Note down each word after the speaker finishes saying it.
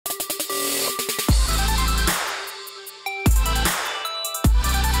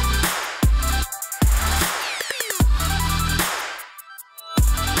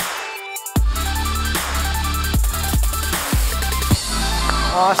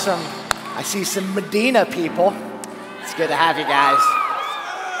awesome. I see some Medina people. It's good to have you guys.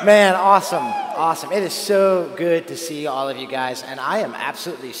 Man, awesome, awesome. It is so good to see all of you guys, and I am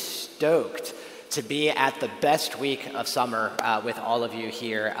absolutely stoked to be at the best week of summer with all of you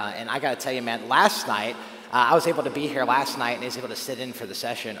here. And I gotta tell you, man, last night, I was able to be here last night and I was able to sit in for the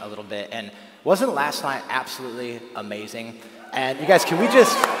session a little bit. And wasn't last night absolutely amazing? And you guys, can we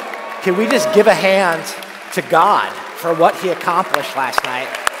just give a hand to God for what he accomplished last night?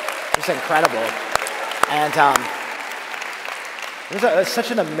 It was incredible. And it was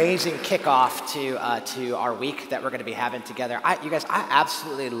such an amazing kickoff to our week that we're going to be having together. You guys, I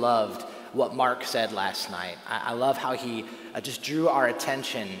absolutely loved what Mark said last night. I love how he just drew our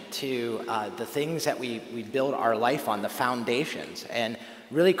attention to the things that we build our life on, the foundations, and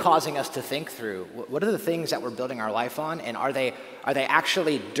really causing us to think through what are the things that we're building our life on, and are they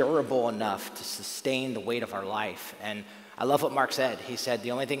actually durable enough to sustain the weight of our life? And I love what Mark said. He said the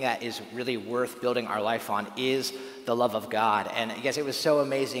only thing that is really worth building our life on is the love of God. And you guys, it was so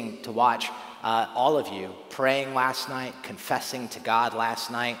amazing to watch all of you praying last night, confessing to God last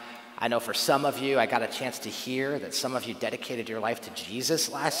night. I know for some of you, I got a chance to hear that some of you dedicated your life to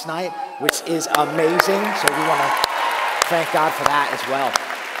Jesus last night, which is amazing. So we want to thank God for that as well.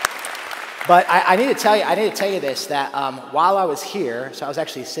 But I need to tell you this, that while I was here, so I was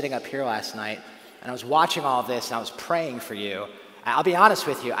actually sitting up here last night, and I was watching all of this, and I was praying for you. I'll be honest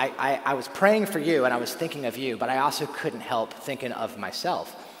with you, I was praying for you, and I was thinking of you, but I also couldn't help thinking of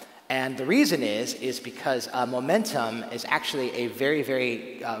myself. And the reason is because momentum is actually a very,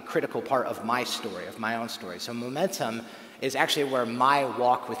 very critical part of my story, of my own story. So momentum is actually where my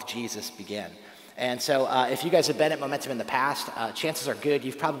walk with Jesus began. And so if you guys have been at Momentum in the past, chances are good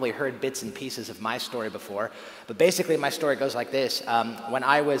you've probably heard bits and pieces of my story before. But basically my story goes like this. When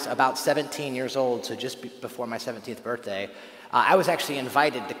I was about 17 years old, so just before my 17th birthday, I was actually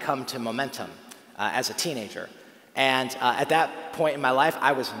invited to come to Momentum as a teenager. And at that point in my life,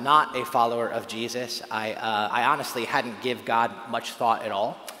 I was not a follower of Jesus. I honestly hadn't given God much thought at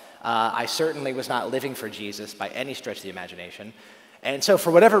all. I certainly was not living for Jesus by any stretch of the imagination. And so for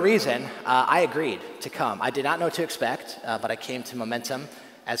whatever reason, I agreed to come. I did not know what to expect, but I came to Momentum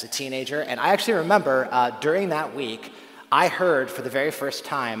as a teenager. And I actually remember during that week, I heard for the very first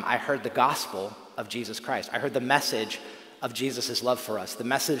time, I heard the gospel of Jesus Christ. I heard the message of Jesus' love for us, the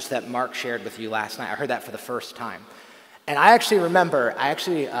message that Mark shared with you last night. I heard that for the first time. And I actually remember,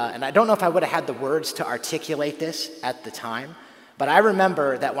 and I don't know if I would have had the words to articulate this at the time, but I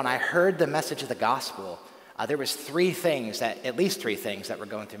remember that when I heard the message of the gospel, there was at least three things that were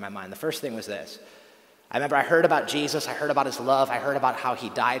going through my mind. The first thing was this. I remember I heard about Jesus, I heard about his love, I heard about how he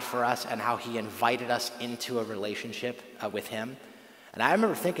died for us and how he invited us into a relationship with him. And I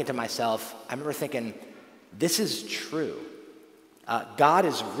remember thinking to myself, this is true. God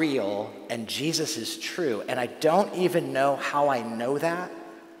is real and Jesus is true. And I don't even know how I know that,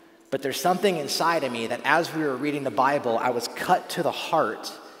 but there's something inside of me that as we were reading the Bible, I was cut to the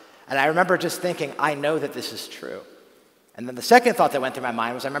heart. And I remember just thinking, I know that this is true. And then the second thought that went through my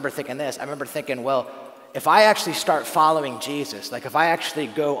mind was I remember thinking, well, if I actually start following Jesus, like if I actually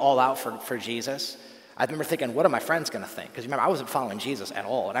go all out for Jesus, I remember thinking, what are my friends going to think? Because remember, I wasn't following Jesus at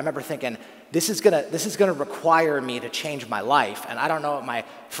all. And I remember thinking, this is gonna require me to change my life. And I don't know what my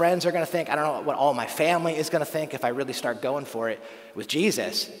friends are going to think. I don't know what all my family is going to think if I really start going for it with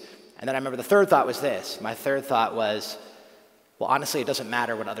Jesus. And then I remember the third thought was this. My third thought was, well, honestly, it doesn't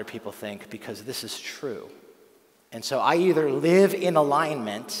matter what other people think because this is true. And so I either live in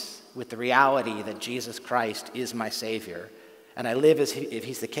alignment with the reality that Jesus Christ is my Savior, and I live as if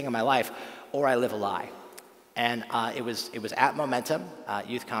he's the king of my life, or I live a lie. And it was at Momentum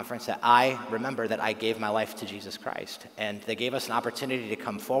Youth Conference that I remember that I gave my life to Jesus Christ. And they gave us an opportunity to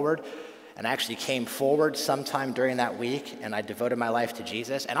come forward. And I actually came forward sometime during that week, and I devoted my life to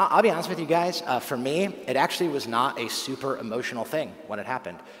Jesus. And I'll be honest with you guys, for me, it actually was not a super emotional thing when it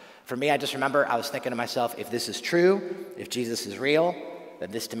happened. For me, I just remember I was thinking to myself, if this is true, if Jesus is real,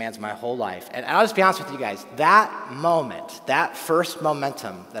 then this demands my whole life. And I'll just be honest with you guys, that moment, that first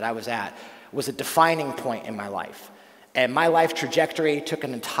Momentum that I was at, was a defining point in my life. And my life trajectory took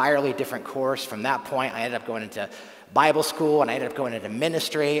an entirely different course. From that point, I ended up going into Bible school, and I ended up going into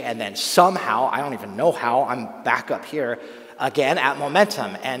ministry, and then somehow, I don't even know how, I'm back up here again at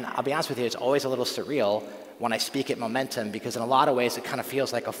Momentum. And I'll be honest with you, it's always a little surreal when I speak at Momentum, because in a lot of ways, it kind of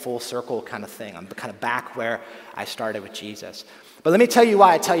feels like a full circle kind of thing. I'm kind of back where I started with Jesus. But let me tell you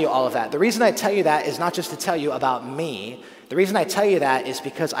why I tell you all of that. The reason I tell you that is not just to tell you about me. The reason I tell you that is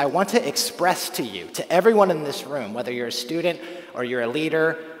because I want to express to you, to everyone in this room, whether you're a student or you're a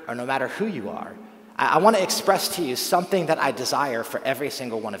leader or no matter who you are, I want to express to you something that I desire for every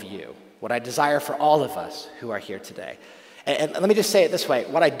single one of you, what I desire for all of us who are here today. And let me just say it this way.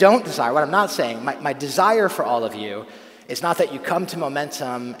 What I don't desire, what I'm not saying, my desire for all of you is not that you come to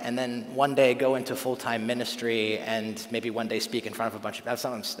Momentum and then one day go into full-time ministry and maybe one day speak in front of a bunch of, that's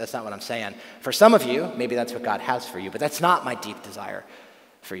not what I'm saying. For some of you, maybe that's what God has for you, but that's not my deep desire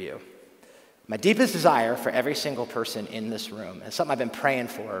for you. My deepest desire for every single person in this room, and something I've been praying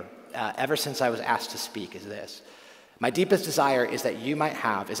for ever since I was asked to speak, is this. My deepest desire is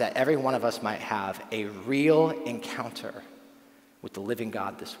that every one of us might have a real encounter with the living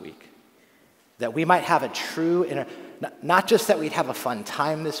God this week. That we might have a true, not just that we'd have a fun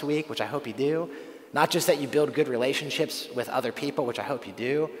time this week, which I hope you do, not just that you build good relationships with other people, which I hope you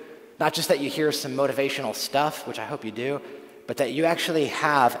do, not just that you hear some motivational stuff, which I hope you do, but that you actually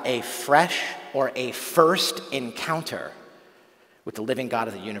have a fresh or a first encounter with the living God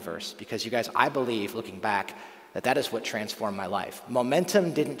of the universe. Because you guys, I believe, looking back, that is what transformed my life.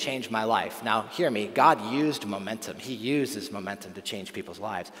 Momentum didn't change my life. Now, hear me, God used momentum. He uses momentum to change people's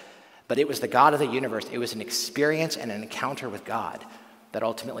lives. But it was the God of the universe. It was an experience and an encounter with God that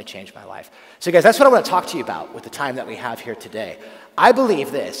ultimately changed my life. So guys, that's what I want to talk to you about with the time that we have here today. I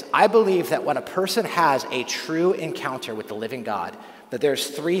believe this. I believe that when a person has a true encounter with the living God, that there's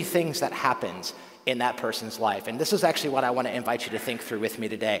three things that happens in that person's life. And this is actually what I want to invite you to think through with me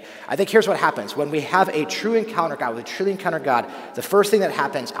today. I think here's what happens. When we have a true encounter God, with a truly encounter God, the first thing that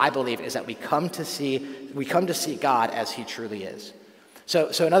happens, I believe, is that we come to see God as he truly is.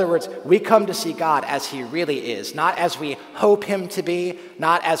 So in other words, we come to see God as he really is, not as we hope him to be,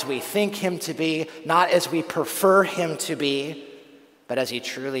 not as we think him to be, not as we prefer him to be, but as he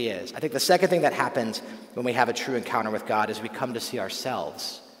truly is. I think the second thing that happens when we have a true encounter with God is we come to see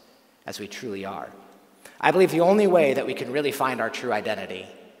ourselves as we truly are. I believe the only way that we can really find our true identity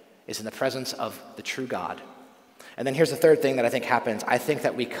is in the presence of the true God. And then here's the third thing that I think happens. I think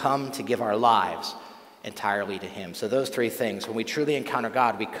that we come to give our lives entirely to him. So those three things, when we truly encounter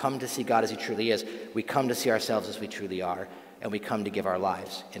God, we come to see God as he truly is, we come to see ourselves as we truly are, and we come to give our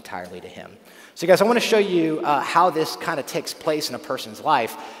lives entirely to him. So guys, I want to show you how this kind of takes place in a person's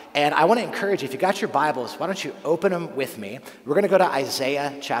life. And I want to encourage you, if you got your Bibles, why don't you open them with me. We're going to go to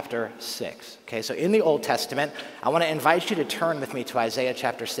Isaiah chapter 6. Okay, so in the Old Testament, I want to invite you to turn with me to Isaiah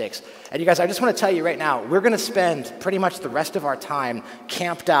chapter 6. And you guys, I just want to tell you right now, we're going to spend pretty much the rest of our time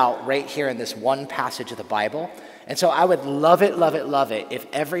camped out right here in this one passage of the Bible. And so I would love it if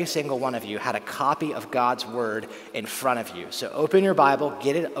every single one of you had a copy of God's word in front of you. So open your Bible,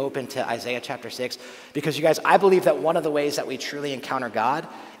 get it open to Isaiah chapter 6, because you guys, I believe that one of the ways that we truly encounter God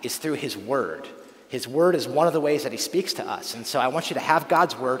is through his word. His word is one of the ways that he speaks to us. And so I want you to have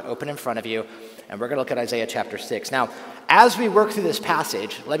God's word open in front of you, and we're going to look at Isaiah chapter 6. Now, as we work through this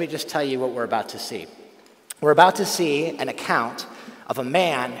passage, let me just tell you what we're about to see. We're about to see an account of a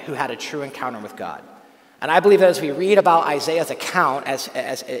man who had a true encounter with God. And I believe that as we read about Isaiah's account, as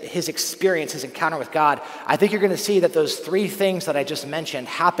his experience, his encounter with God, I think you're going to see that those three things that I just mentioned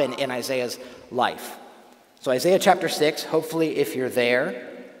happen in Isaiah's life. So Isaiah chapter 6, hopefully if you're there,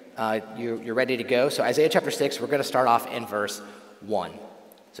 you're ready to go. So Isaiah chapter 6, we're going to start off in verse 1.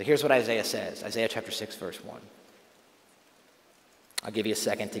 So here's what Isaiah says. Isaiah chapter 6, verse 1. I'll give you a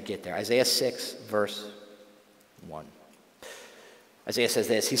second to get there. Isaiah 6, verse 1. Isaiah says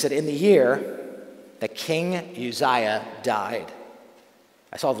this. He said, "In the year that King Uzziah died,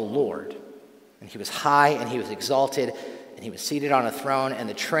 I saw the Lord, and he was high and he was exalted, and he was seated on a throne, and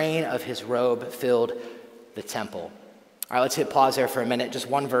the train of his robe filled the temple." All right, let's hit pause there for a minute, just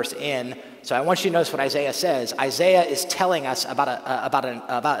one verse in. So I want you to notice what Isaiah says. Isaiah is telling us about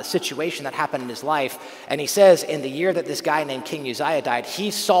a situation that happened in his life, and he says in the year that this guy named King Uzziah died,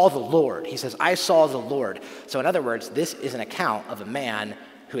 he saw the Lord. He says, "I saw the Lord." So in other words, this is an account of a man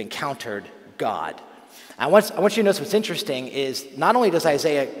who encountered God. I want you to notice what's interesting is not only does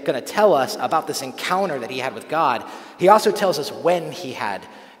Isaiah going to tell us about this encounter that he had with God, he also tells us when he had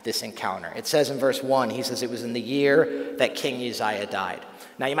this encounter. It says in verse 1, he says it was in the year that King Uzziah died.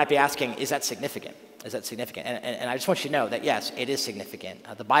 Now you might be asking, is that significant? Is that significant? And I just want you to know that yes, it is significant.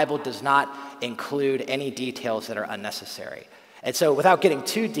 The Bible does not include any details that are unnecessary. And so without getting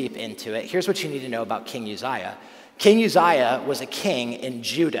too deep into it, here's what you need to know about King Uzziah. King Uzziah was a king in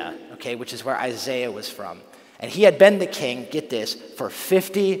Judah, okay, which is where Isaiah was from. And he had been the king, get this, for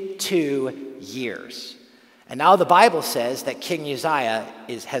 52 years. And now the Bible says that King Uzziah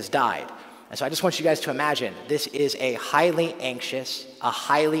has died. And so I just want you guys to imagine this is a highly anxious, a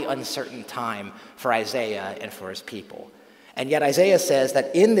highly uncertain time for Isaiah and for his people. And yet Isaiah says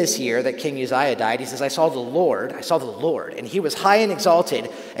that in this year that King Uzziah died, he says, I saw the Lord, and he was high and exalted,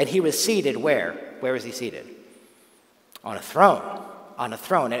 and he was seated where? where was he seated? On a throne. On a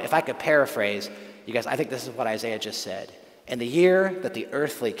throne. And if I could paraphrase, you guys, I think this is what Isaiah just said. In the year that the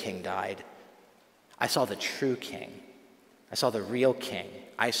earthly king died, I saw the true king. I saw the real king.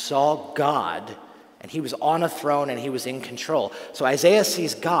 I saw God, and he was on a throne and he was in control. So Isaiah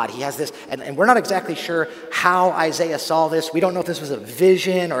sees God. He has this, and we're not exactly sure how Isaiah saw this. We don't know if this was a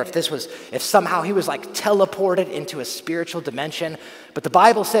vision or if somehow he was like teleported into a spiritual dimension. But the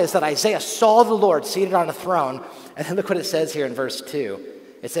Bible says that Isaiah saw the Lord seated on a throne. And then look what it says here in verse 2.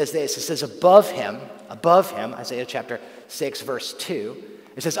 It says this, it says above him, Isaiah chapter 6, verse 2,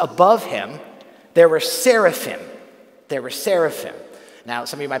 it says above him there were seraphim. There were seraphim. Now,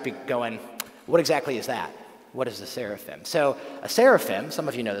 some of you might be going, what exactly is that? What is a seraphim? So a seraphim, some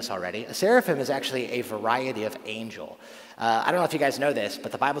of you know this already, a seraphim is actually a variety of angel. I don't know if you guys know this,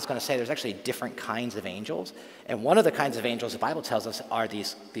 but the Bible's going to say there's actually different kinds of angels. And one of the kinds of angels the Bible tells us are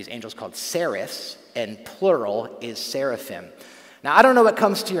these angels called seraphs, and plural is seraphim. Now, I don't know what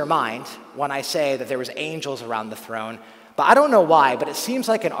comes to your mind when I say that there was angels around the throne, but I don't know why, but it seems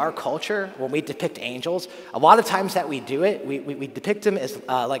like in our culture, when we depict angels, a lot of times that we do it, we depict them as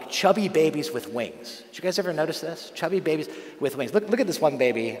like chubby babies with wings. Did you guys ever notice this? Chubby babies with wings. Look at this one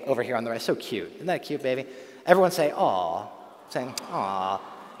baby over here on the right. So cute. Isn't that a cute baby? Everyone say, aw. Saying, aw.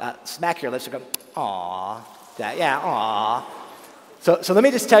 Smack your lips and go, aw. Yeah, aw. So let me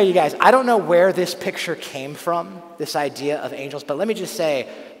just tell you guys, I don't know where this picture came from, this idea of angels, but let me just say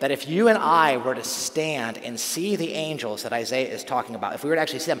that if you and I were to stand and see the angels that Isaiah is talking about, if we were to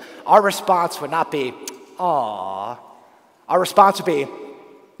actually see them, our response would not be, aw. Our response would be,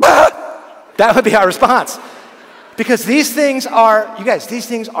 that would be our response. Because these things are, you guys, these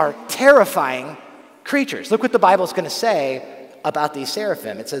things are terrifying creatures. Look what the Bible's going to say about these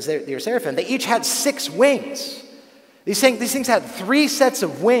seraphim. It says they're seraphim. They each had 6 wings. These things had 3 sets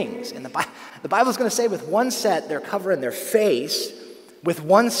of wings. And the Bible's going to say with one set, they're covering their face. With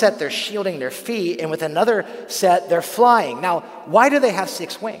one set, they're shielding their feet. And with another set, they're flying. Now, why do they have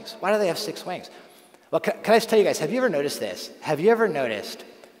 6 wings? Why do they have 6 wings? Well, can I just tell you guys, have you ever noticed this? Have you ever noticed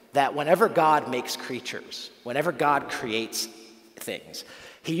that whenever God makes creatures, whenever God creates things,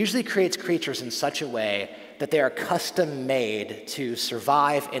 he usually creates creatures in such a way that they are custom made to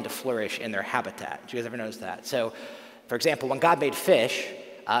survive and to flourish in their habitat. Did you guys ever notice that? So, for example, when God made fish,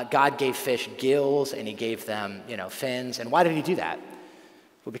 God gave fish gills and he gave them, fins. And why did he do that?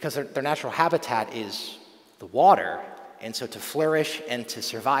 Well, because their natural habitat is the water. And so to flourish and to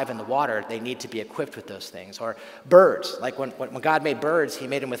survive in the water, they need to be equipped with those things. Or birds, like when God made birds, he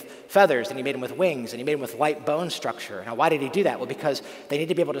made them with feathers, and he made them with wings, and he made them with light bone structure. Now, why did he do that? Well, because they need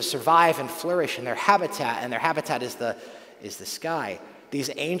to be able to survive and flourish in their habitat, and their habitat is the sky. These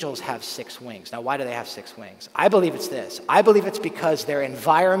angels have 6 wings. Now, why do they have 6 wings? I believe it's this. I believe it's because their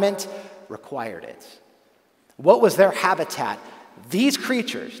environment required it. What was their habitat? These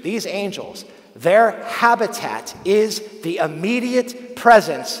creatures, these angels, their habitat is the immediate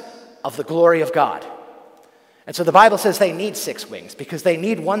presence of the glory of God. And so the Bible says they need 6 wings because they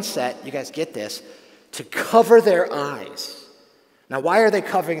need one set, you guys get this, to cover their eyes. Now, why are they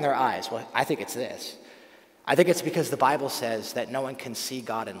covering their eyes? Well, I think it's this. I think it's because the Bible says that no one can see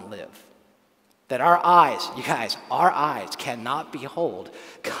God and live. That our eyes, you guys, our eyes cannot behold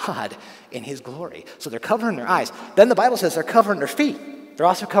God in his glory. So they're covering their eyes. Then the Bible says they're covering their feet. They're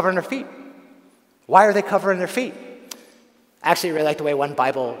also covering their feet. Why are they covering their feet? I actually really like the way one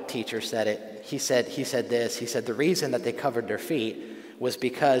Bible teacher said it. He said this. He said the reason that they covered their feet was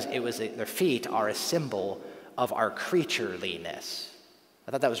because their feet are a symbol of our creatureliness.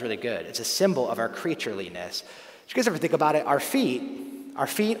 I thought that was really good. It's a symbol of our creatureliness. Did you guys ever think about it? Our feet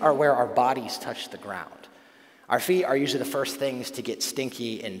are where our bodies touch the ground. Our feet are usually the first things to get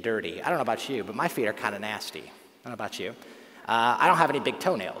stinky and dirty. I don't know about you, but my feet are kind of nasty. I don't know about you. I don't have any big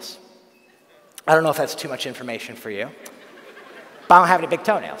toenails. I don't know if that's too much information for you, but I don't have any big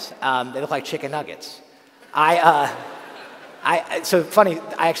toenails. They look like chicken nuggets. So funny,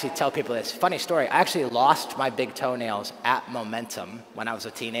 I actually tell people this. Funny story, I actually lost my big toenails at Momentum when I was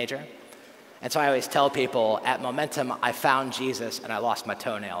a teenager. And so I always tell people, at Momentum, I found Jesus and I lost my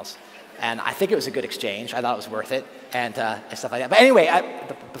toenails. And I think it was a good exchange. I thought it was worth it and stuff like that. But anyway,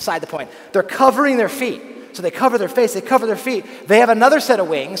 beside the point, they're covering their feet. So they cover their face, they cover their feet. They have another set of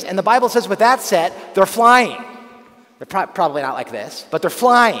wings, and the Bible says with that set, they're flying. They're probably not like this, but they're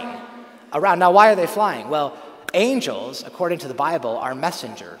flying around. Now, why are they flying? Well, angels, according to the Bible, are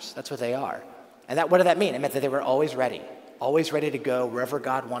messengers. That's what they are. And what did that mean? It meant that they were always ready to go wherever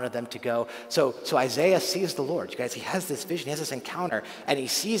God wanted them to go. So Isaiah sees the Lord. You guys, he has this vision, he has this encounter, and he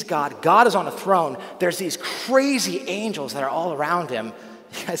sees God. God is on a throne. There's these crazy angels that are all around him.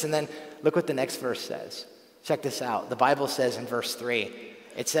 You guys, and then look what the next verse says. Check this out. The Bible says in verse 3,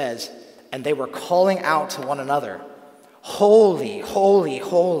 it says, and they were calling out to one another, holy, holy,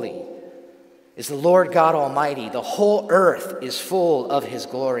 holy is the Lord God Almighty. The whole earth is full of his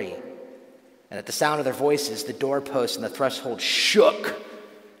glory. And at the sound of their voices, the doorposts and the threshold shook,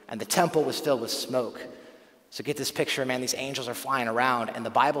 and the temple was filled with smoke. So get this picture, man. These angels are flying around, and the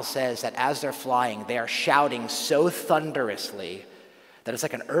Bible says that as they're flying, they are shouting so thunderously that it's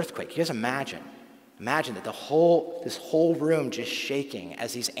like an earthquake. You guys imagine that this whole room just shaking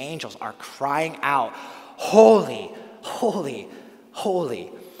as these angels are crying out, holy, holy,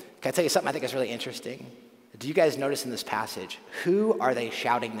 holy. Can I tell you something I think is really interesting? Do you guys notice in this passage, who are they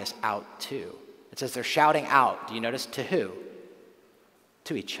shouting this out to? It says they're shouting out. Do you notice to who?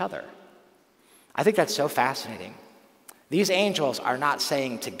 To each other. I think that's so fascinating. These angels are not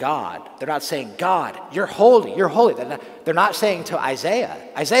saying to God, they're not saying, God, you're holy, you're holy. They're not saying to Isaiah,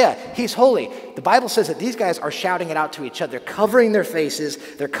 Isaiah, he's holy. The Bible says that these guys are shouting it out to each other. They're covering their faces,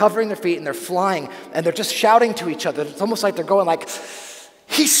 they're covering their feet, and they're flying, and they're just shouting to each other. It's almost like they're going like,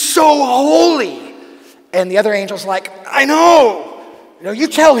 he's so holy. And the other angel's like, I know. You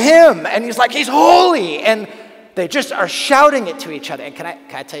tell him. And he's like, he's holy. And they just are shouting it to each other. And can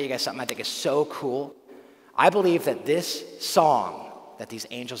I tell you guys something I think is so cool? I believe that this song that these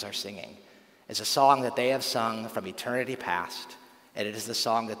angels are singing is a song that they have sung from eternity past, and it is the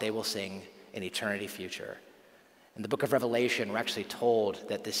song that they will sing in eternity future. In the book of Revelation, we're actually told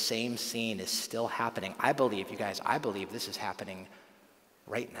that this same scene is still happening. I believe this is happening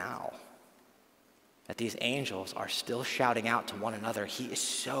right now. That these angels are still shouting out to one another, he is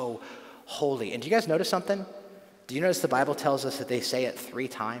so holy. And do you guys notice something? Do you notice the Bible tells us that they say it 3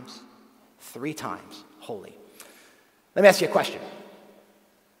 times? 3 times, holy. Let me ask you a question.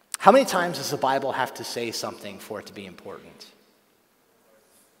 How many times does the Bible have to say something for it to be important?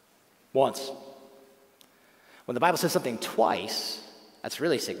 Once. When the Bible says something twice, that's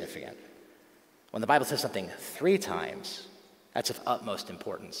really significant. When the Bible says something 3 times, that's of utmost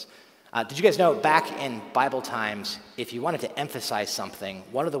importance. Did you guys know back in Bible times, if you wanted to emphasize something,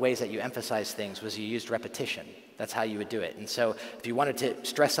 one of the ways that you emphasized things was you used repetition. That's how you would do it. And so if you wanted to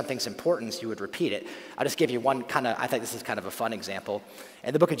stress something's importance, you would repeat it. I'll just give you one I think this is kind of a fun example.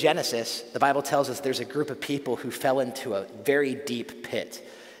 In the book of Genesis, the Bible tells us there's a group of people who fell into a very deep pit.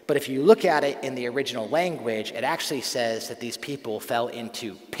 But if you look at it in the original language, it actually says that these people fell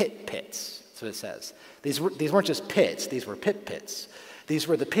into pits. That's what it says. These weren't just pits, these were pits. These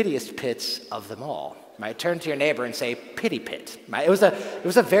were the pittiest pits of them all. Right? Turn to your neighbor and say, pity pit. Right? It was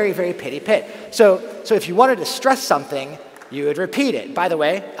a very, very pity pit. So if you wanted to stress something, you would repeat it. By the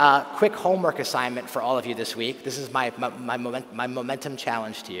way, quick homework assignment for all of you this week. This is my momentum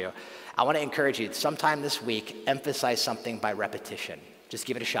challenge to you. I want to encourage you, sometime this week, emphasize something by repetition. Just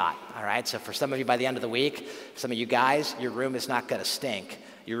give it a shot, all right? So for some of you by the end of the week, some of you guys, your room is not going to stink.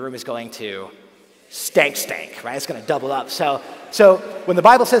 Your room is going to stank, right? It's going to double up. So when the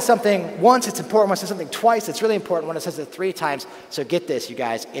Bible says something once, it's important. When it says something twice, it's really important. When it says it 3 times, so get this, you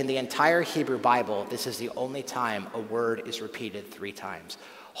guys. In the entire Hebrew Bible, this is the only time a word is repeated 3 times.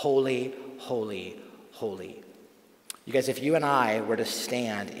 Holy, holy, holy. You guys, if you and I were to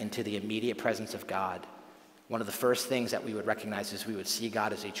stand into the immediate presence of God, one of the first things that we would recognize is we would see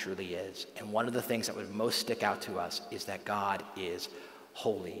God as he truly is. And one of the things that would most stick out to us is that God is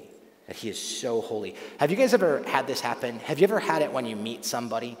holy. That he is so holy. Have you guys ever had this happen? Have you ever had it when you meet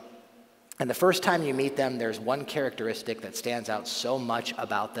somebody? And the first time you meet them, there's one characteristic that stands out so much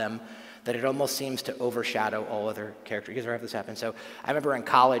about them that it almost seems to overshadow all other characteristics. You guys ever have this happen? So I remember in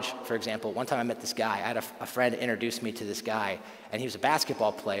college, for example, one time I met this guy. I had a friend introduce me to this guy, and he was a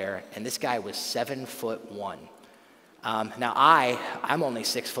basketball player, and this guy was 7'1". Now I'm only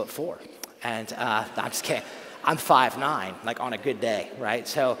 6'4", and I'm just kidding. I'm 5'9", like on a good day, right?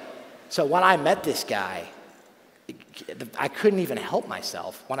 So when I met this guy, I couldn't even help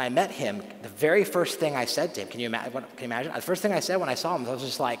myself. When I met him, the very first thing I said to him, can you imagine? The first thing I said when I saw him, I was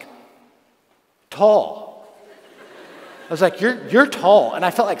just like, tall. I was like, you're tall. And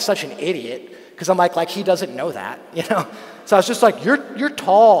I felt like such an idiot because I'm like he doesn't know that, you know? So I was just like, you're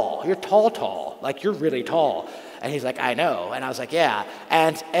tall. You're tall. Like, you're really tall. And he's like, I know. And I was like, yeah.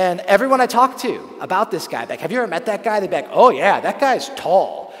 And everyone I talked to about this guy, like, have you ever met that guy? They'd be like, oh yeah, that guy's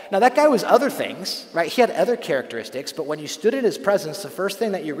tall. Now, that guy was other things, right? He had other characteristics, but when you stood in his presence, the first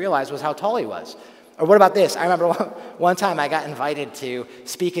thing that you realized was how tall he was. Or what about this? I remember one time I got invited to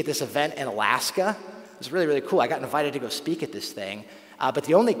speak at this event in Alaska. It was really, really cool. I got invited to go speak at this thing, but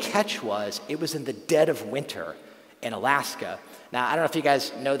the only catch was it was in the dead of winter in Alaska. Now, I don't know if you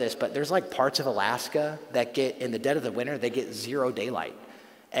guys know this, but there's like parts of Alaska that get, in the dead of the winter, they get 0 daylight.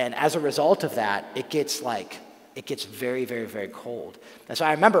 And as a result of that, it gets very, very, very cold. And so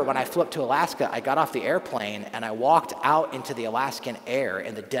I remember when I flew up to Alaska, I got off the airplane and I walked out into the Alaskan air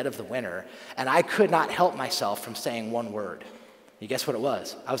in the dead of the winter, and I could not help myself from saying one word. You guess what it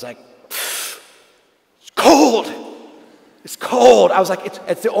was? I was like, it's cold. It's cold. I was like,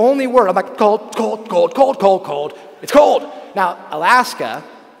 it's the only word. I'm like, cold, cold, cold, cold, cold, cold. It's cold. Now, Alaska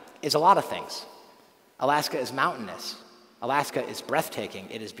is a lot of things. Alaska is mountainous. Alaska is breathtaking.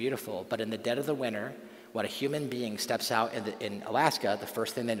 It is beautiful. But in the dead of the winter, when a human being steps out in Alaska, the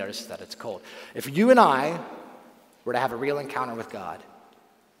first thing they notice is that it's cold. If you and I were to have a real encounter with God,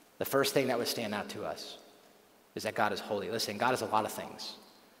 the first thing that would stand out to us is that God is holy. Listen, God is a lot of things.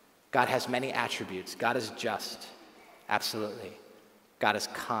 God has many attributes. God is just, absolutely. God is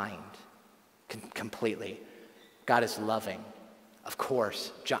kind, completely. God is loving, of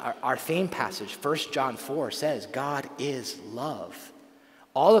course. Our theme passage, 1 John 4, says God is love.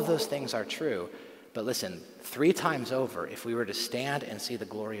 All of those things are true. But listen, 3 times over, if we were to stand and see the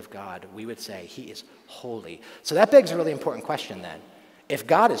glory of God, we would say he is holy. So that begs a really important question then. If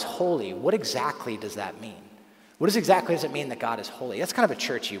God is holy, what exactly does that mean? What exactly does it mean that God is holy? That's kind of a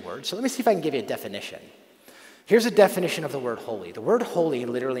churchy word. So let me see if I can give you a definition. Here's a definition of the word holy. The word holy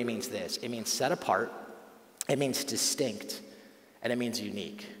literally means this. It means set apart, it means distinct, and it means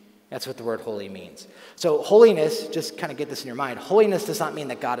unique. That's what the word holy means. So holiness, just kind of get this in your mind, holiness does not mean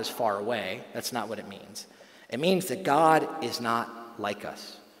that God is far away. That's not what it means. It means that God is not like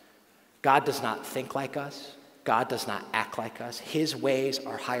us. God does not think like us. God does not act like us. His ways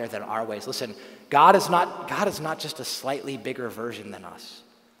are higher than our ways. Listen, God is not just a slightly bigger version than us.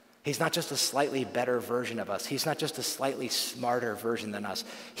 He's not just a slightly better version of us. He's not just a slightly smarter version than us.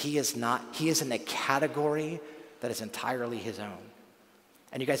 He is in a category that is entirely his own.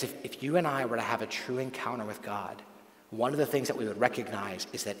 And you guys, if you and I were to have a true encounter with God, one of the things that we would recognize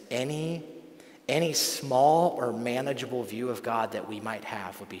is that any small or manageable view of God that we might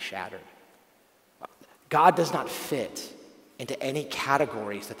have would be shattered. God does not fit into any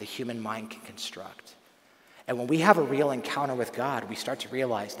categories that the human mind can construct. And when we have a real encounter with God, we start to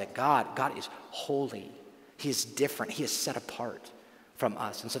realize that God is holy. He is different. He is set apart from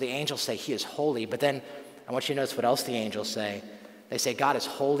us. And so the angels say he is holy, but then I want you to notice what else the angels say. They say, God is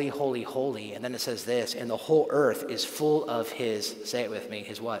holy, holy, holy. And then it says this, and the whole earth is full of his, say it with me,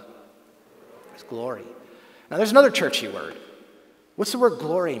 his what? His glory. Now there's another churchy word. What's the word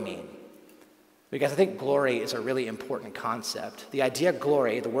glory mean? Because I think glory is a really important concept. The idea of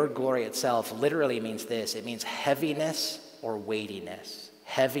glory, the word glory itself, literally means this. It means heaviness or weightiness.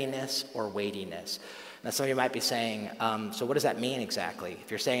 Heaviness or weightiness. Now some of you might be saying, so what does that mean exactly?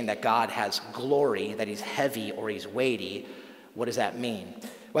 If you're saying that God has glory, that he's heavy or he's weighty, what does that mean?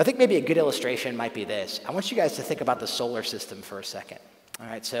 Well, I think maybe a good illustration might be this. I want you guys to think about the solar system for a second. All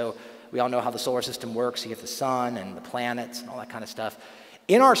right, so we all know how the solar system works. You have the sun and the planets and all that kind of stuff.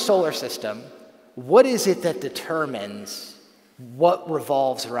 In our solar system, what is it that determines what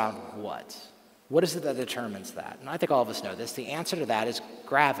revolves around what? What is it that determines that? And I think all of us know this. The answer to that is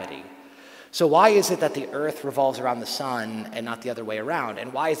gravity. So why is it that the earth revolves around the sun and not the other way around?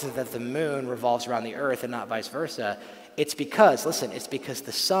 And why is it that the moon revolves around the earth and not vice versa? It's because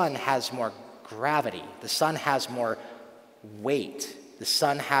the sun has more gravity. The sun has more weight. The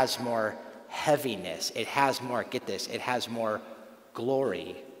sun has more heaviness. It has more, get this, it has more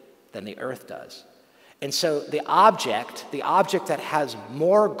glory than the earth does. And so the object that has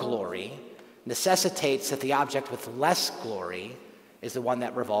more glory necessitates that the object with less glory is the one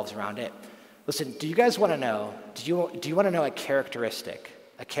that revolves around it. Listen, do you guys want to know, do you want to know a characteristic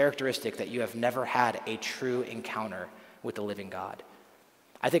that you have never had a true encounter with the living God?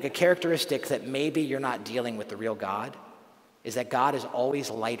 I think a characteristic that maybe you're not dealing with the real God is that God is always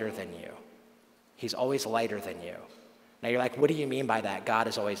lighter than you. He's always lighter than you. Now you're like, what do you mean by that? God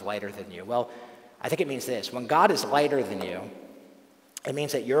is always lighter than you. Well, I think it means this. When God is lighter than you, it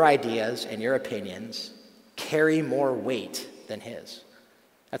means that your ideas and your opinions carry more weight than his.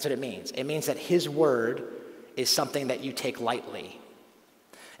 That's what it means. It means that his word is something that you take lightly.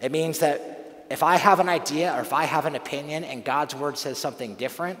 It means that if I have an idea or if I have an opinion and God's word says something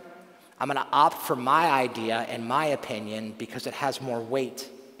different, I'm going to opt for my idea and my opinion because it has more weight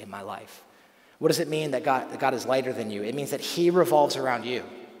in my life. What does it mean that God is lighter than you? It means that he revolves around you.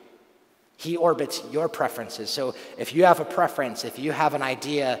 He orbits your preferences. So if you have a preference, if you have an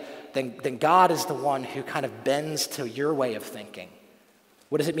idea, then God is the one who kind of bends to your way of thinking.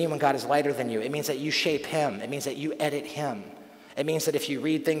 What does it mean when God is lighter than you? It means that you shape him. It means that you edit him. It means that if you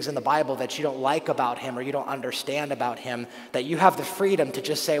read things in the Bible that you don't like about him or you don't understand about him, that you have the freedom to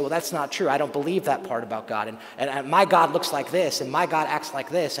just say, well, that's not true. I don't believe that part about God. And my God looks like this, and my God acts like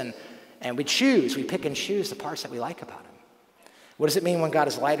this. And we pick and choose the parts that we like about him. What does it mean when God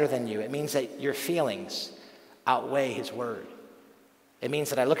is lighter than you? It means that your feelings outweigh his word. It means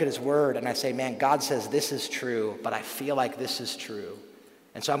that I look at his word and I say, man, God says this is true, but I feel like this is true.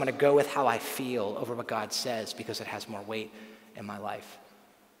 And so I'm going to go with how I feel over what God says because it has more weight in my life.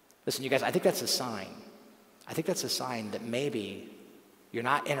 Listen, you guys, I think that's a sign. I think that's a sign that maybe you're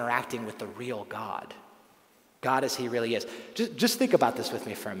not interacting with the real God. God as he really is. Just think about this with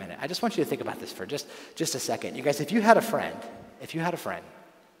me for a minute. I just want you to think about this for just a second. You guys, if you had a friend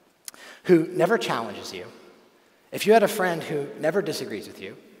who never challenges you, if you had a friend who never disagrees with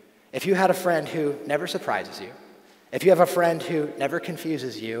you, if you had a friend who never surprises you, if you have a friend who never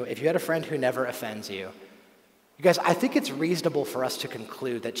confuses you, if you had a friend who never offends you, you guys, I think it's reasonable for us to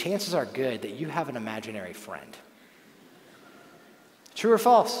conclude that chances are good that you have an imaginary friend. True or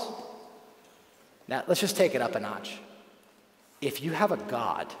false? Now, let's just take it up a notch. If you have a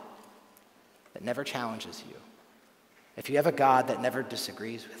God that never challenges you, if you have a God that never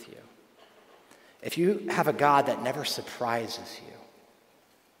disagrees with you, if you have a God that never surprises you,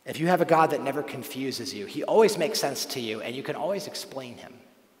 if you have a God that never confuses you, he always makes sense to you and you can always explain him.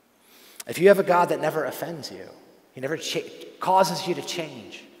 If you have a God that never offends you, he never causes you to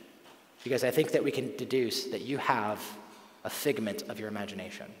change, because I think that we can deduce that you have a figment of your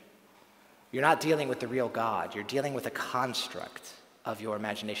imagination. You're not dealing with the real God. You're dealing with a construct of your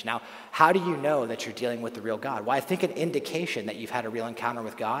imagination. Now, how do you know that you're dealing with the real God? Well, I think an indication that you've had a real encounter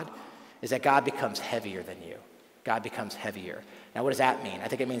with God is that God becomes heavier than you. God becomes heavier. Now, what does that mean? I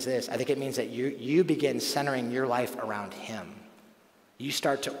think it means this. I think it means that you begin centering your life around him. You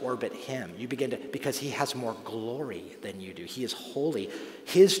start to orbit him. You begin to, because he has more glory than you do. He is holy.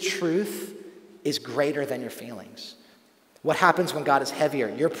 His truth is greater than your feelings. What happens when God is heavier?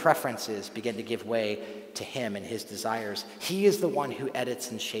 Your preferences begin to give way to him and his desires. He is the one who edits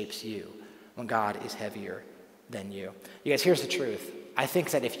and shapes you when God is heavier than you. You guys, here's the truth. I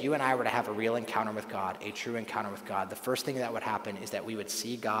think that if you and I were to have a real encounter with God, a true encounter with God, the first thing that would happen is that we would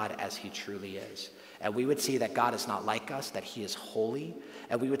see God as he truly is. And we would see that God is not like us, that he is holy,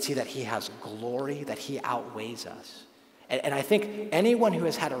 and we would see that he has glory, that he outweighs us. And I think anyone who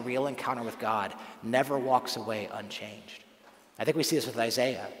has had a real encounter with God never walks away unchanged. I think we see this with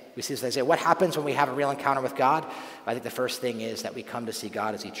Isaiah. We see this with Isaiah. What happens when we have a real encounter with God? I think the first thing is that we come to see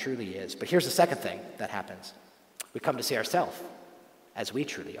God as he truly is. But here's the second thing that happens. We come to see ourselves as we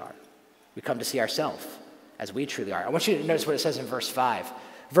truly are. We come to see ourselves as we truly are. I want you to notice what it says in verse 5.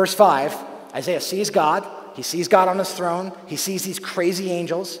 Verse 5, Isaiah sees God. He sees God on his throne. He sees these crazy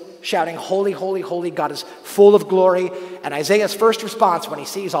angels shouting, holy, holy, holy. God is full of glory. And Isaiah's first response when he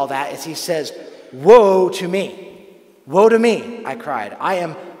sees all that is he says, woe to me. Woe to me, I cried. I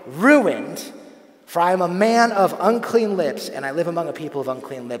am ruined, for I am a man of unclean lips, and I live among a people of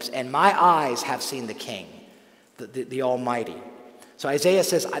unclean lips, and my eyes have seen the King, the Almighty. So Isaiah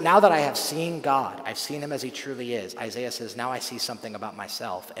says, now that I have seen God, I've seen him as he truly is, Isaiah says, now I see something about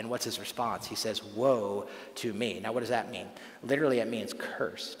myself. And what's his response? He says, woe to me. Now what does that mean? Literally it means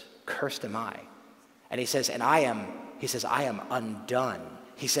cursed. Cursed am I. And he says, I am undone.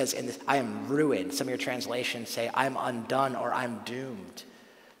 He says, I am ruined. Some of your translations say, I'm undone or I'm doomed.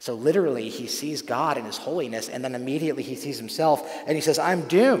 So literally he sees God in his holiness, and then immediately he sees himself and he says, I'm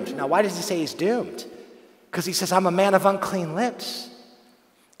doomed. Now why does he say he's doomed? Because he says, I'm a man of unclean lips.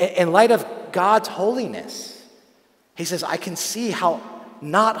 In light of God's holiness, he says, I can see how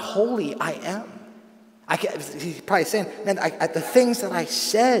not holy I am. He's probably saying, man, the things that I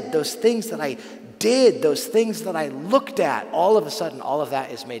said, those things that I did, those things that I looked at, all of a sudden, all of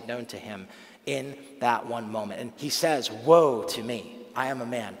that is made known to him in that one moment. And he says, woe to me. I am a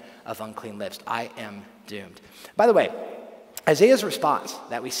man of unclean lips. I am doomed. By the way, Isaiah's response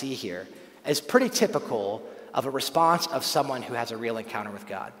that we see here is pretty typical of a response of someone who has a real encounter with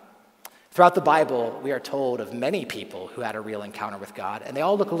God. Throughout the Bible, we are told of many people who had a real encounter with God, and they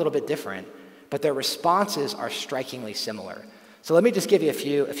all look a little bit different, but their responses are strikingly similar. So let me just give you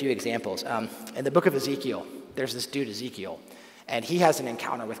a few examples. In the book of Ezekiel, there's this dude Ezekiel, and he has an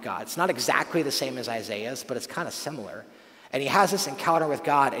encounter with God. It's not exactly the same as Isaiah's, but it's kind of similar. And he has this encounter with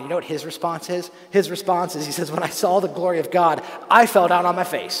God, and you know what his response is? His response is, he says, when I saw the glory of God, I fell down on my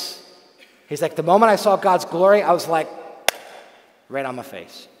face. He's like, the moment I saw God's glory, I was like, right on my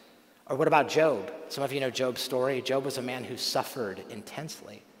face. Or what about Job? Some of you know Job's story. Job was a man who suffered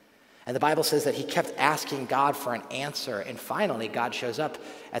intensely. And the Bible says that he kept asking God for an answer. And finally, God shows up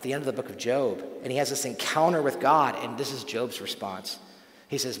at the end of the book of Job. And he has this encounter with God. And this is Job's response.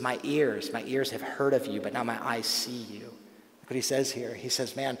 He says, my ears have heard of you, but now my eyes see you. Look what he says here. He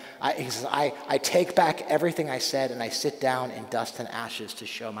says, man, I take back everything I said, and I sit down in dust and ashes to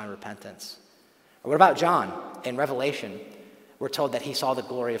show my repentance. Or what about John? In Revelation, we're told that he saw the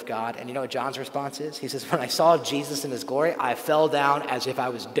glory of God. And you know what John's response is? He says, when I saw Jesus in his glory, I fell down as if I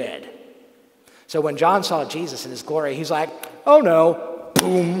was dead. So when John saw Jesus in his glory, he's like, oh no,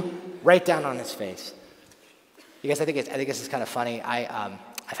 boom, right down on his face. You guys, I think this is kind of funny.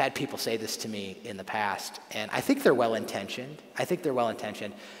 I've had people say this to me in the past, and I think they're well-intentioned.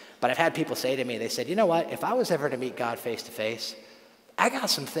 But I've had people say to me, they said, you know what, if I was ever to meet God face to face, I got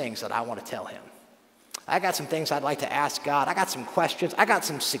some things that I want to tell him. I got some things I'd like to ask God. I got some questions. I got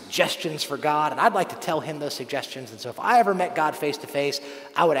some suggestions for God, and I'd like to tell him those suggestions. And so if I ever met God face to face,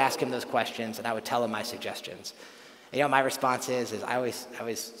 I would ask him those questions, and I would tell him my suggestions. And, you know, my response is I always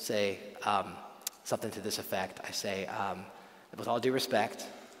say something to this effect. I say, with all due respect,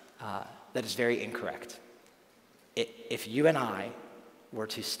 that is very incorrect. If you and I were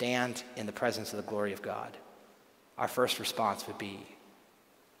to stand in the presence of the glory of God, our first response would be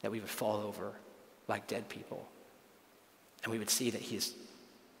that we would fall over like dead people. And we would see that he's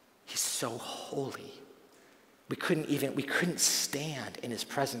so holy. We couldn't stand in his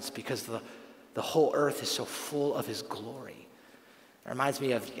presence because the whole earth is so full of his glory. It reminds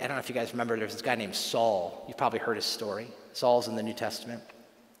me of, I don't know if you guys remember, there's this guy named Saul. You've probably heard his story. Saul's in the New Testament,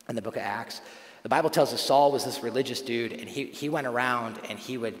 in the book of Acts. The Bible tells us Saul was this religious dude, and he went around and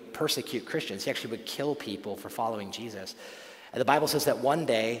he would persecute Christians. He actually would kill people for following Jesus. And the Bible says that one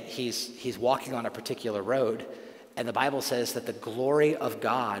day he's walking on a particular road, and the Bible says that the glory of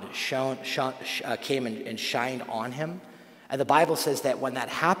God came and shined on him. And the Bible says that when that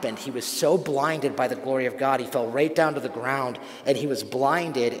happened, he was so blinded by the glory of God, he fell right down to the ground, and he was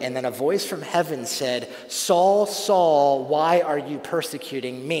blinded. And then a voice from heaven said, Saul, Saul, why are you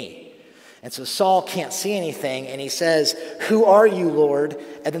persecuting me? And so Saul can't see anything, and he says, who are you, Lord?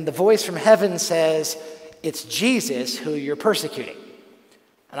 And then the voice from heaven says, it's Jesus who you're persecuting.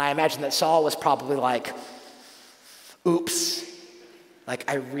 And I imagine that Saul was probably like, oops, like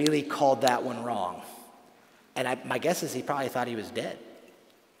I really called that one wrong. And my guess is he probably thought he was dead.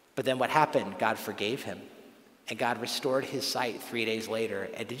 But then what happened? God forgave him, and God restored his sight 3 days later.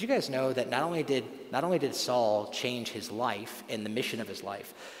 And did you guys know that not only did Saul change his life and the mission of his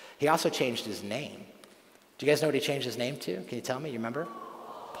life, he also changed his name. Do you guys know what he changed his name to? Can you tell me? You remember?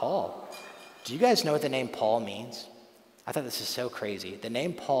 Paul. Do you guys know what the name Paul means? I thought this is so crazy. The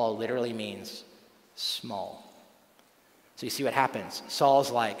name Paul literally means small. So you see what happens. Saul's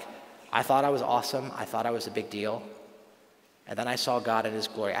like, I thought I was awesome. I thought I was a big deal. And then I saw God in his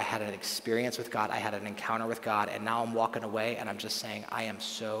glory. I had an experience with God. I had an encounter with God. And now I'm walking away and I'm just saying, I am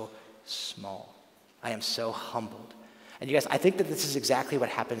so small. I am so humbled. And you guys, I think that this is exactly what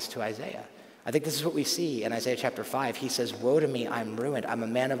happens to Isaiah. I think this is what we see in Isaiah chapter 5. He says, woe to me, I'm ruined. I'm a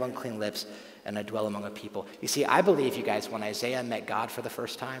man of unclean lips, and I dwell among a people. You see, I believe, you guys, when Isaiah met God for the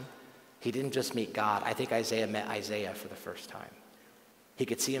first time, he didn't just meet God. I think Isaiah met Isaiah for the first time. He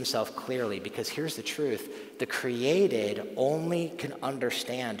could see himself clearly, because here's the truth. The created only can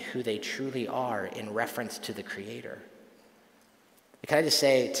understand who they truly are in reference to the Creator. Can I just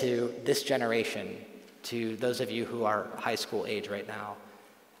say to this generation, to those of you who are high school age right now,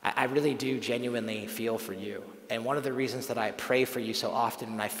 I really do genuinely feel for you. And one of the reasons that I pray for you so often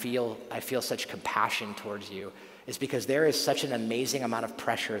and I feel such compassion towards you is because there is such an amazing amount of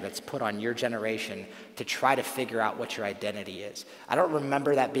pressure that's put on your generation to try to figure out what your identity is. I don't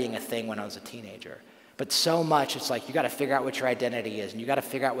remember that being a thing when I was a teenager. But so much, it's like you got to figure out what your identity is, and you got to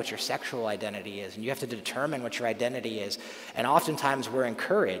figure out what your sexual identity is, and you have to determine what your identity is. And oftentimes we're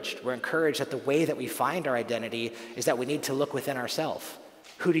encouraged that the way that we find our identity is that we need to look within ourselves.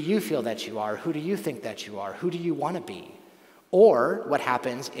 Who do you feel that you are? Who do you think that you are? Who do you want to be? Or what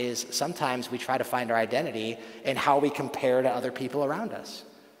happens is sometimes we try to find our identity in how we compare to other people around us.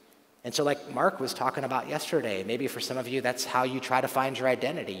 And so like Mark was talking about yesterday, maybe for some of you, that's how you try to find your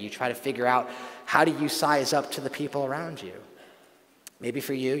identity. You try to figure out, how do you size up to the people around you? Maybe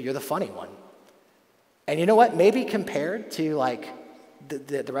for you, you're the funny one. And you know what? Maybe compared to like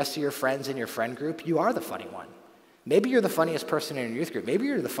the rest of your friends in your friend group, you are the funny one. Maybe you're the funniest person in your youth group. Maybe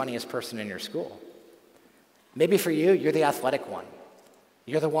you're the funniest person in your school. Maybe for you, you're the athletic one.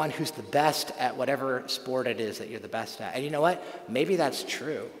 You're the one who's the best at whatever sport it is that you're the best at. And you know what? Maybe that's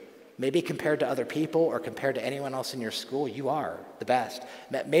true. Maybe compared to other people or compared to anyone else in your school, you are the best.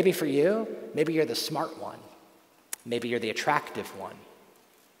 Maybe for you, maybe you're the smart one. Maybe you're the attractive one.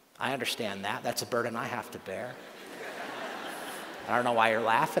 I understand that. That's a burden I have to bear. I don't know why you're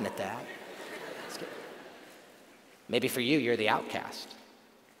laughing at that. Maybe for you, you're the outcast.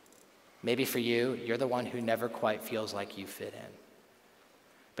 Maybe for you, you're the one who never quite feels like you fit in.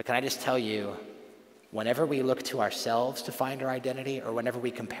 But can I just tell you, whenever we look to ourselves to find our identity, or whenever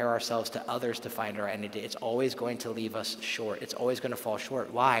we compare ourselves to others to find our identity, it's always going to leave us short. It's always going to fall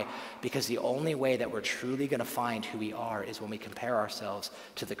short. Why? Because the only way that we're truly going to find who we are is when we compare ourselves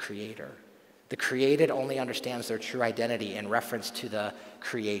to the Creator. The created only understands their true identity in reference to the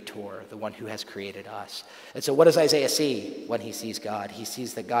Creator, the one who has created us. And so what does Isaiah see when he sees God? He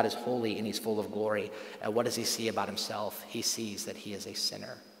sees that God is holy and he's full of glory. And what does he see about himself? He sees that he is a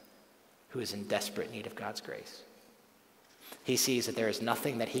sinner who is in desperate need of God's grace. He sees that there is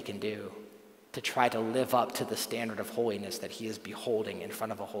nothing that he can do to try to live up to the standard of holiness that he is beholding in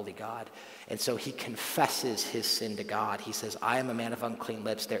front of a holy God. And so he confesses his sin to God. He says, I am a man of unclean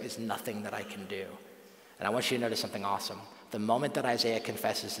lips. There is nothing that I can do. And I want you to notice something awesome. The moment that Isaiah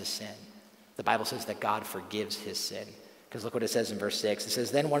confesses his sin, the Bible says that God forgives his sin. Because look what it says in verse 6. It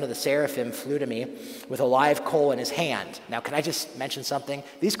says, then one of the seraphim flew to me with a live coal in his hand. Now, can I just mention something?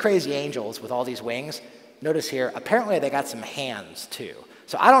 These crazy angels with all these wings, notice here, apparently they got some hands too.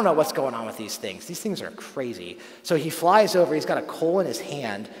 So I don't know what's going on with these things. These things are crazy. So he flies over, he's got a coal in his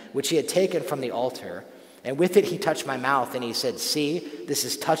hand, which he had taken from the altar. And with it he touched my mouth, and he said, see, this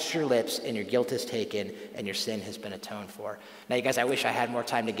has touched your lips, and your guilt is taken, and your sin has been atoned for. Now, you guys, I wish I had more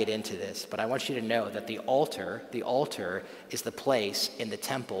time to get into this, but I want you to know that the altar is the place in the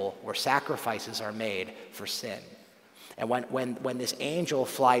temple where sacrifices are made for sin. And when this angel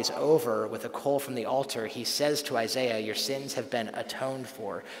flies over with a coal from the altar, he says to Isaiah, your sins have been atoned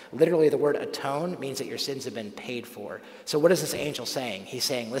for. Literally, the word atone means that your sins have been paid for. So what is this angel saying? He's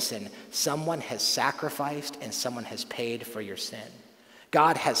saying, listen, someone has sacrificed and someone has paid for your sin.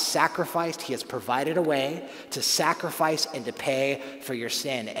 God has sacrificed. He has provided a way to sacrifice and to pay for your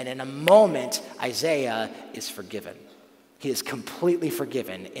sin. And in a moment, Isaiah is forgiven. He is completely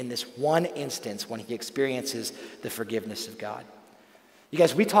forgiven in this one instance when he experiences the forgiveness of God. You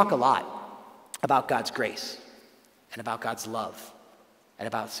guys, we talk a lot about God's grace and about God's love and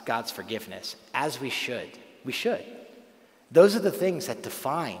about God's forgiveness, as we should. We should. Those are the things that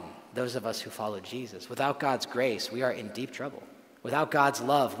define those of us who follow Jesus. Without God's grace, we are in deep trouble. Without God's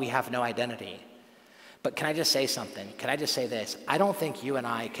love, we have no identity. But can I just say something? Can I just say this? I don't think you and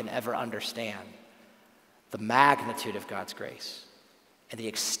I can ever understand the magnitude of God's grace and the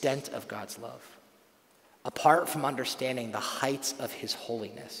extent of God's love, apart from understanding the heights of his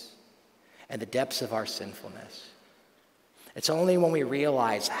holiness and the depths of our sinfulness. It's only when we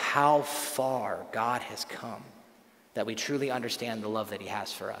realize how far God has come that we truly understand the love that he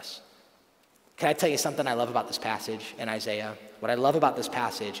has for us. Can I tell you something I love about this passage in Isaiah? What I love about this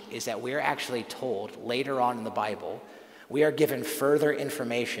passage is that we're actually told later on in the Bible, we are given further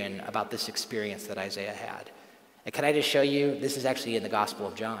information about this experience that Isaiah had. And can I just show you, this is actually in the Gospel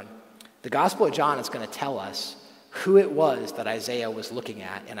of John. The Gospel of John is going to tell us who it was that Isaiah was looking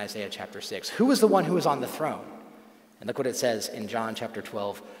at in Isaiah chapter 6. Who was the one who was on the throne? And look what it says in John chapter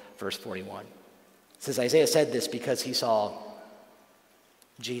 12, verse 41. It says, Isaiah said this because he saw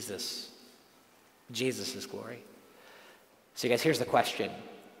Jesus' glory. So you guys, here's the question.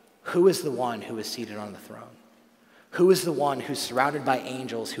 Who is the one who is seated on the throne? Who is the one who's surrounded by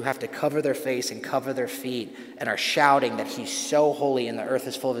angels who have to cover their face and cover their feet and are shouting that he's so holy and the earth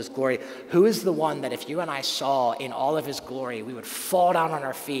is full of his glory? Who is the one that if you and I saw in all of his glory, we would fall down on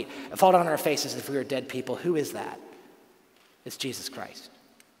our feet, fall down on our faces if we were dead people? Who is that? It's Jesus Christ.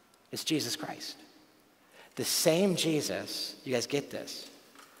 It's Jesus Christ. The same Jesus, you guys get this,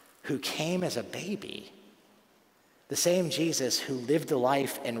 who came as a baby. The same Jesus who lived a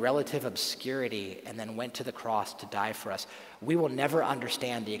life in relative obscurity and then went to the cross to die for us. We will never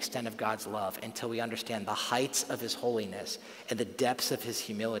understand the extent of God's love until we understand the heights of his holiness and the depths of his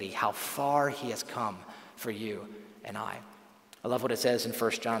humility, how far he has come for you and I. I love what it says in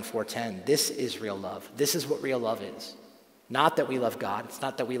 1 John 4:10. This is real love. This is what real love is. Not that we love God, it's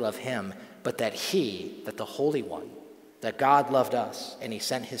not that we love him, but that the Holy One, that God loved us and he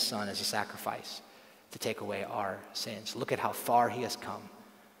sent his son as a sacrifice to take away our sins. Look at how far he has come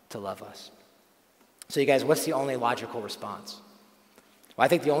to love us. So you guys, what's the only logical response? Well, I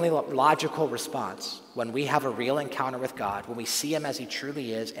think the only logical response when we have a real encounter with God, when we see him as he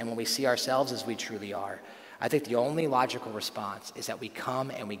truly is, and when we see ourselves as we truly are, I think the only logical response is that we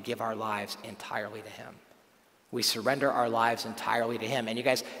come and we give our lives entirely to him. We surrender our lives entirely to him. And you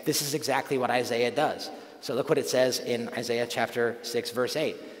guys, this is exactly what Isaiah does. So look what it says in Isaiah chapter 6, verse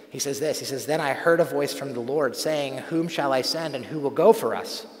 8. He says this, he says, then I heard a voice from the Lord saying, whom shall I send and who will go for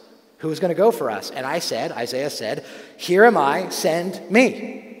us? Who's going to go for us? And Isaiah said, here am I, send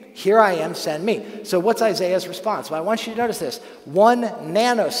me. Here I am, send me. So what's Isaiah's response? Well, I want you to notice this. 1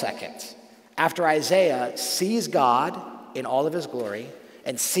 nanosecond after Isaiah sees God in all of his glory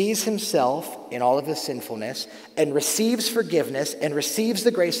and sees himself in all of his sinfulness and receives forgiveness and receives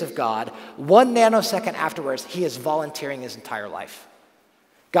the grace of God, 1 nanosecond afterwards, he is volunteering his entire life.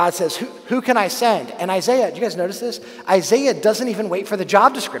 God says, who can I send? And Isaiah, do you guys notice this? Isaiah doesn't even wait for the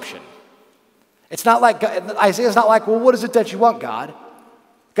job description. It's not like, Isaiah's not like, well, what is it that you want, God?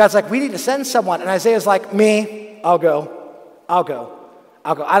 God's like, we need to send someone. And Isaiah's like, me, I'll go. I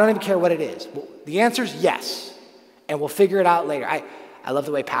don't even care what it is. Well, the answer is yes, and we'll figure it out later. I love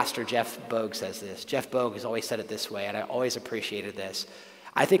the way Pastor Jeff Bogue says this. Jeff Bogue has always said it this way, and I always appreciated this.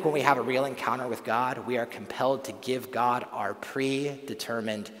 I think when we have a real encounter with God, we are compelled to give God our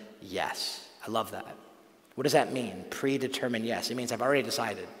predetermined yes. I love that. What does that mean, predetermined yes? It means I've already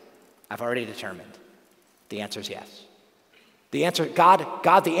decided. I've already determined. The answer is yes. The answer, God,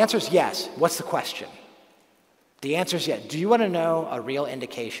 the answer is yes. What's the question? The answer is yes. Do you want to know a real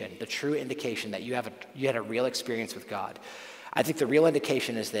indication, the true indication that you had a real experience with God? I think the real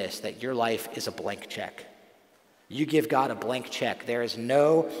indication is this, that your life is a blank check. You give God a blank check. There is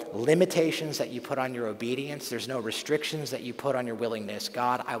no limitations that you put on your obedience. There's no restrictions that you put on your willingness.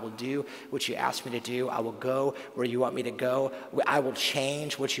 God, I will do what you ask me to do. I will go where you want me to go. I will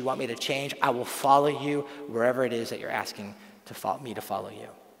change what you want me to change. I will follow you wherever it is that you're asking me to follow you.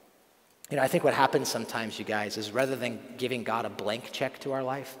 You know, I think what happens sometimes, you guys, is rather than giving God a blank check to our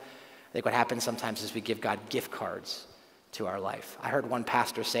life, I think what happens sometimes is we give God gift cards to our life. I heard one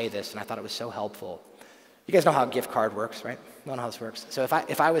pastor say this, and I thought it was so helpful. You guys know how a gift card works, right? You know how this works. So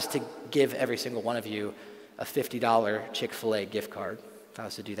if I was to give every single one of you a $50 Chick-fil-A gift card, if I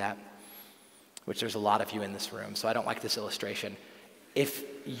was to do that, which there's a lot of you in this room, so I don't like this illustration. If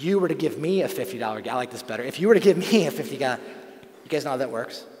you were to give me a $50, I like this better. If you were to give me a $50, you guys know how that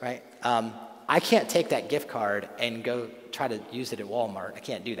works, right? I can't take that gift card and go try to use it at Walmart. I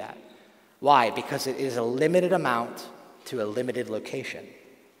can't do that. Why? Because it is a limited amount to a limited location.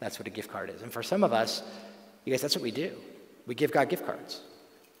 That's what a gift card is. And for some of us, you guys, that's what we do. We give God gift cards.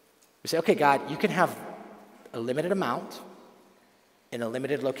 We say, okay, God, you can have a limited amount in a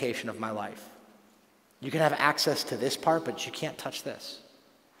limited location of my life. You can have access to this part, but you can't touch this.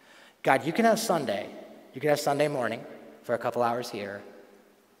 God, you can have Sunday. You can have Sunday morning for a couple hours here,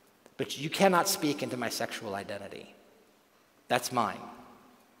 but you cannot speak into my sexual identity. That's mine.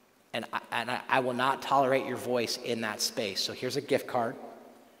 And I will not tolerate your voice in that space. So here's a gift card.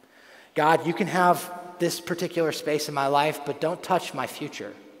 God, you can have this particular space in my life, but don't touch my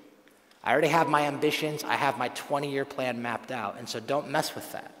future. I already have my ambitions. I have my 20-year plan mapped out, and so don't mess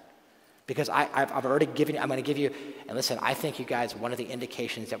with that. Because I've already given you, I'm going to give you, and listen, I think you guys, one of the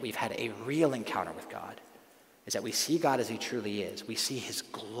indications that we've had a real encounter with God is that we see God as he truly is. We see his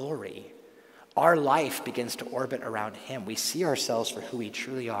glory. Our life begins to orbit around him. We see ourselves for who we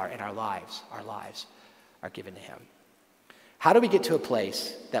truly are, and our lives are given to him. How do we get to a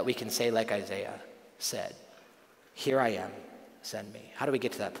place that we can say like Isaiah said, here I am, send me? How do we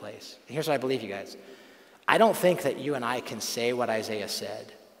get to that place? And here's what I believe, you guys. I don't think that you and I can say what Isaiah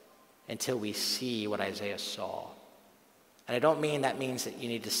said until we see what Isaiah saw. And I don't mean that means that you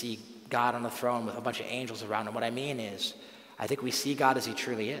need to see God on the throne with a bunch of angels around him. What I mean is, I think we see God as he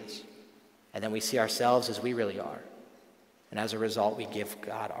truly is. And then we see ourselves as we really are. And as a result, we give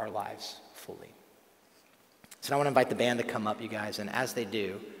God our lives fully. So I want to invite the band to come up, you guys. And as they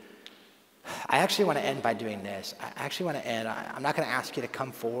do, I actually want to end by doing this. I'm not going to ask you to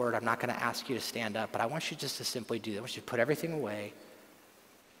come forward. I'm not going to ask you to stand up. But I want you just to simply do that. I want you to put everything away.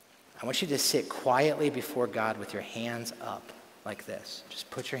 I want you to sit quietly before God with your hands up like this. Just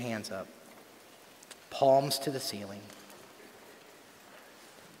put your hands up. Palms to the ceiling.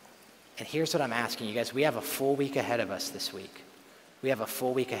 And here's what I'm asking you guys. We have a full week ahead of us this week. We have a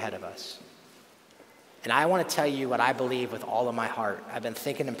full week ahead of us. And I want to tell you what I believe with all of my heart. I've been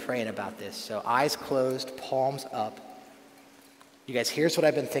thinking and praying about this. So eyes closed, palms up. You guys, here's what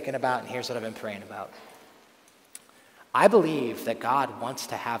I've been thinking about and here's what I've been praying about. I believe that God wants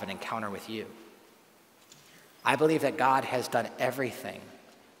to have an encounter with you. I believe that God has done everything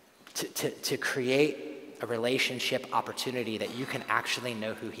to create a relationship opportunity that you can actually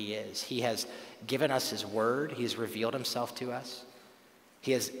know who he is. He has given us his word. He's revealed himself to us.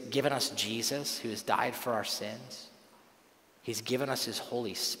 He has given us Jesus, who has died for our sins. He's given us his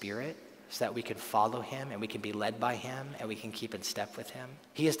Holy Spirit so that we can follow him and we can be led by him and we can keep in step with him.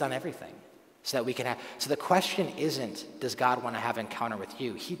 He has done everything so that we can have. So the question isn't, does God want to have an encounter with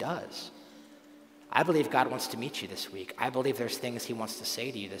you? He does. I believe God wants to meet you this week. I believe there's things he wants to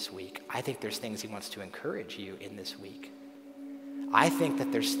say to you this week. I think there's things he wants to encourage you in this week. I think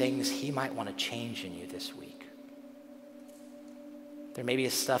that there's things he might want to change in you this week. There may be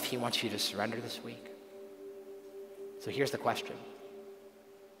stuff he wants you to surrender this week. So here's the question.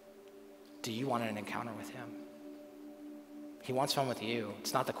 Do you want an encounter with him? He wants one with you.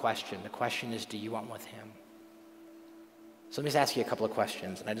 It's not the question. The question is, do you want one with him? So let me just ask you a couple of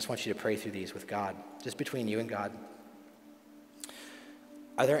questions, and I just want you to pray through these with God, just between you and God.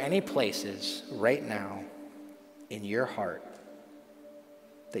 Are there any places right now in your heart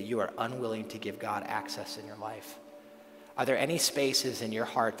that you are unwilling to give God access in your life? Are there any spaces in your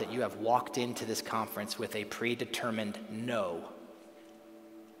heart that you have walked into this conference with a predetermined no?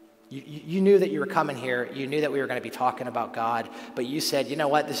 You knew that you were coming here. You knew that we were going to be talking about God, but you said, you know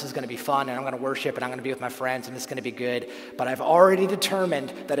what, this is going to be fun, and I'm going to worship, and I'm going to be with my friends, and it's going to be good, but I've already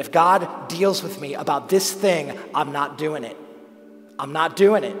determined that if God deals with me about this thing, I'm not doing it. I'm not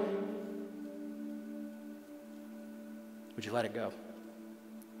doing it. Would you let it go?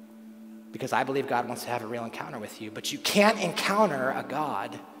 Because I believe God wants to have a real encounter with you, but you can't encounter a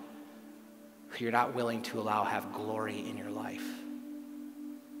God who you're not willing to allow have glory in your life.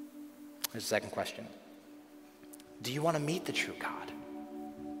 Here's the second question. Do you want to meet the true God?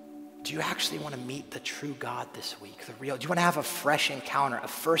 Do you actually want to meet the true God this week, the real? Do you want to have a fresh encounter, a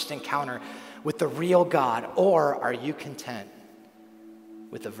first encounter with the real God, or are you content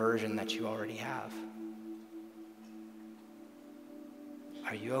with the version that you already have?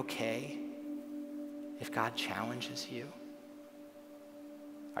 Are you okay if God challenges you?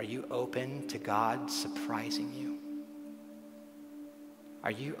 Are you open to God surprising you?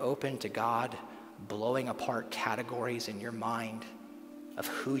 Are you open to God blowing apart categories in your mind of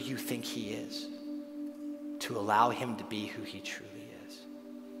who you think he is to allow him to be who he truly is?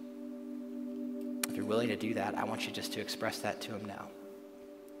 If you're willing to do that, I want you just to express that to him now.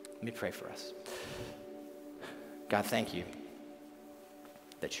 Let me pray for us. God, thank you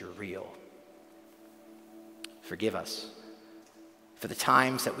that you're real. Forgive us for the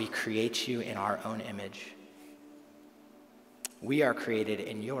times that we create you in our own image. We are created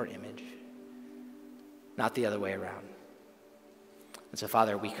in your image, not the other way around. And so,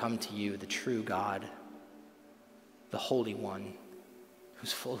 Father, we come to you, the true God, the Holy One,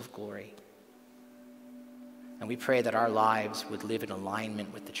 who's full of glory. And we pray that our lives would live in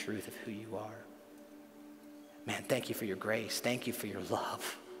alignment with the truth of who you are. Man, thank you for your grace. Thank you for your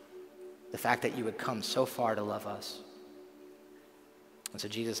love. The fact that you would come so far to love us. And so,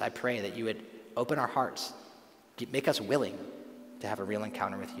 Jesus, I pray that you would open our hearts, make us willing to have a real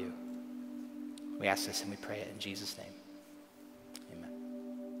encounter with you. We ask this and we pray it in Jesus' name.